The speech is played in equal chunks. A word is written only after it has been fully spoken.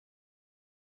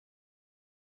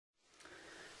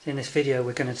In this video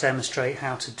we're going to demonstrate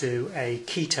how to do a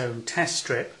ketone test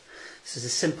strip. This is a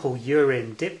simple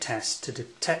urine dip test to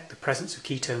detect the presence of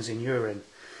ketones in urine.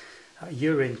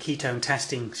 Urine ketone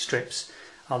testing strips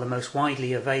are the most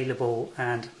widely available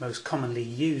and most commonly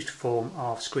used form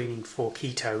of screening for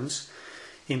ketones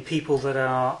in people that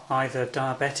are either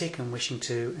diabetic and wishing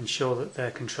to ensure that their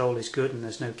control is good and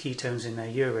there's no ketones in their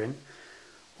urine,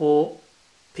 or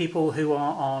people who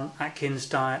are on Atkins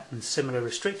diet and similar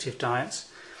restrictive diets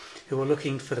who are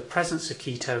looking for the presence of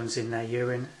ketones in their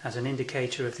urine as an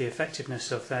indicator of the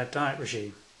effectiveness of their diet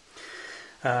regime.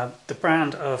 The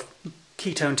brand of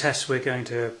ketone tests we're going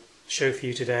to show for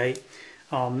you today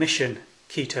are Mission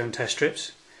ketone test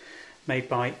strips made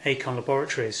by Acon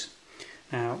Laboratories.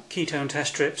 Now, ketone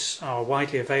test strips are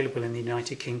widely available in the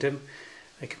United Kingdom.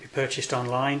 They can be purchased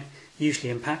online, usually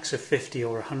in packs of 50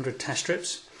 or 100 test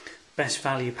strips. Best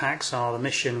value packs are the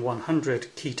Mission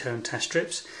 100 ketone test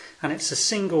strips, and it's a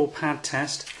single pad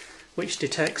test which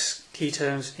detects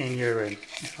ketones in urine.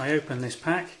 If I open this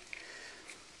pack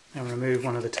and remove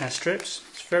one of the test strips,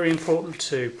 it's very important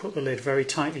to put the lid very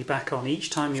tightly back on each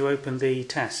time you open the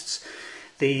tests.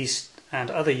 These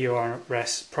and other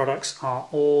URS products are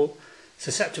all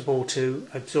susceptible to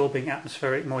absorbing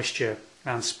atmospheric moisture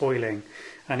and spoiling,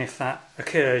 and if that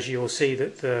occurs you'll see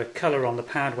that the colour on the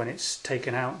pad when it's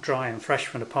taken out dry and fresh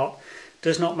from the pot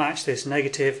does not match this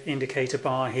negative indicator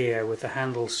bar here with the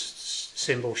handle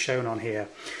symbol shown on here.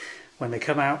 When they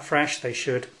come out fresh they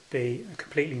should be a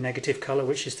completely negative colour,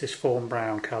 which is this fawn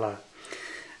brown colour.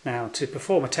 Now, to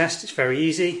perform a test it's very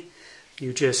easy.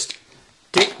 You just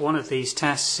dip one of these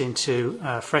tests into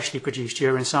a freshly produced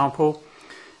urine sample.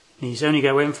 These only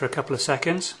go in for a couple of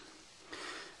seconds,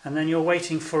 and then you're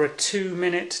waiting for a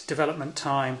 2-minute development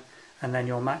time, and then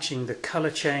you're matching the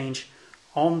colour change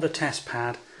on the test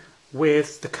pad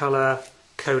with the colour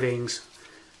codings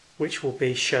which will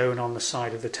be shown on the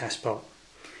side of the test pot.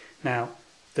 Now,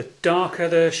 the darker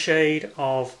the shade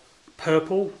of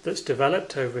purple that's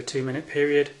developed over a 2-minute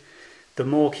period, the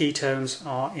more ketones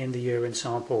are in the urine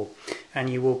sample, and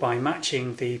you will, by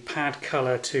matching the pad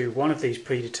colour to one of these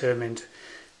predetermined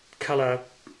colour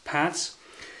pads,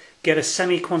 get a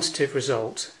semi-quantitative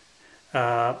result.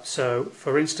 So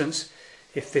for instance,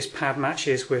 if this pad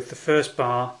matches with the first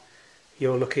bar,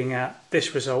 you're looking at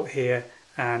this result here,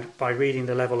 and by reading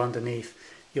the level underneath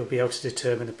you'll be able to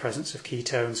determine the presence of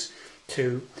ketones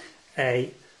to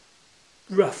a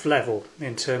rough level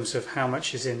in terms of how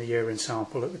much is in the urine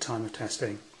sample at the time of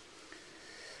testing.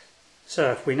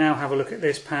 So if we now have a look at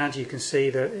this pad, you can see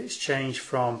that it's changed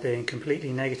from being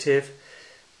completely negative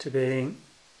to being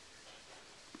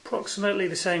approximately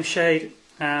the same shade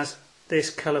as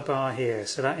this colour bar here.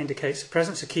 So that indicates the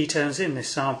presence of ketones in this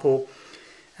sample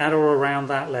at or around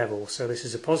that level. So this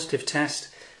is a positive test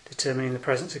determining the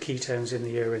presence of ketones in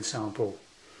the urine sample.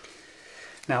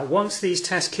 Now, once these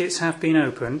test kits have been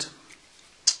opened,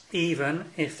 even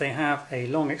if they have a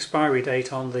long expiry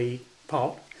date on the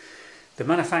pot, the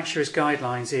manufacturer's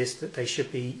guidelines is that they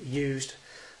should be used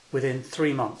within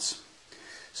 3 months.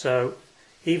 So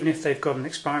even if they've got an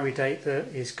expiry date that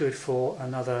is good for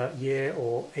another year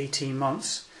or 18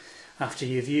 months after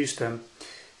you've used them,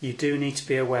 you do need to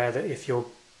be aware that if you're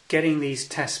getting these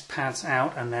test pads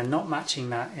out and they're not matching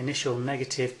that initial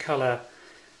negative colour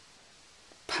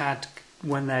pad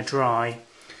when they're dry,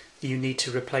 you need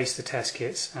to replace the test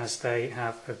kits as they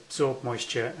have absorbed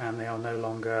moisture and they are no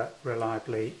longer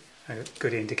reliably a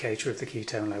good indicator of the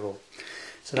ketone level.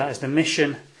 So that is the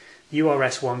Mission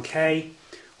URS 1K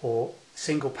or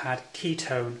single pad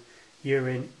ketone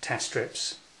urine test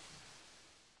strips.